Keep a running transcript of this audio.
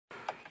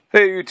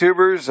Hey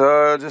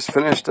YouTubers, just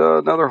finished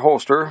another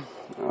holster,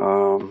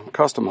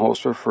 custom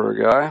holster for a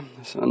guy.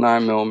 It's a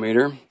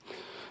 9mm.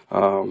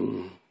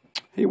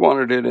 He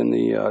wanted it in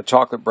the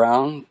chocolate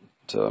brown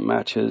to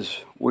match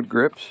his wood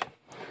grips,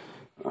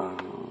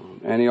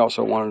 and he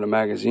also wanted a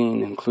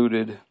magazine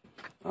included,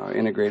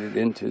 integrated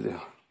into the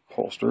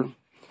holster.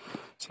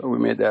 So we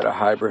made that a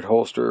hybrid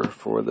holster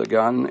for the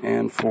gun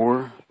and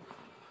for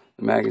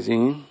the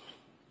magazine.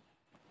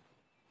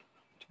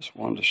 Just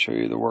wanted to show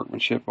you the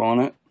workmanship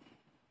on it.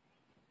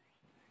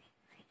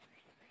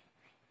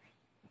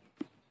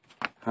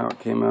 How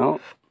it came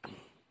out.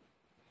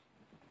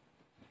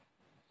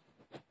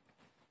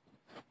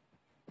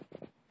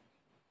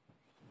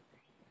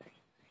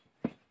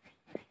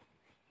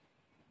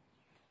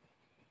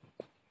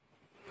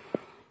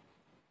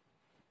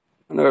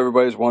 I know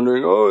everybody's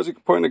wondering, oh, is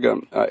it pointing a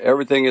gun?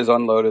 Everything is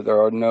unloaded.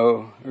 There's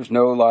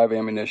no live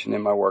ammunition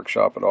in my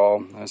workshop at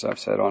all. As I've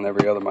said on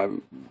every other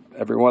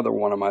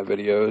one of my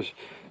videos,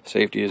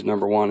 safety is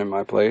number one in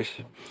my place.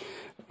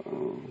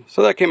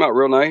 So that came out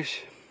real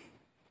nice.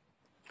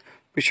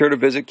 Be sure to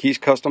visit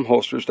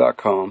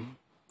KeysCustomHolsters.com.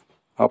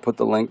 I'll put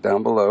the link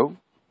down below,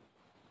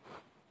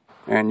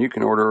 and you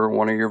can order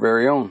one of your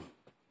very own.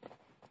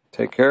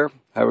 Take care.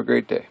 Have a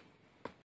great day.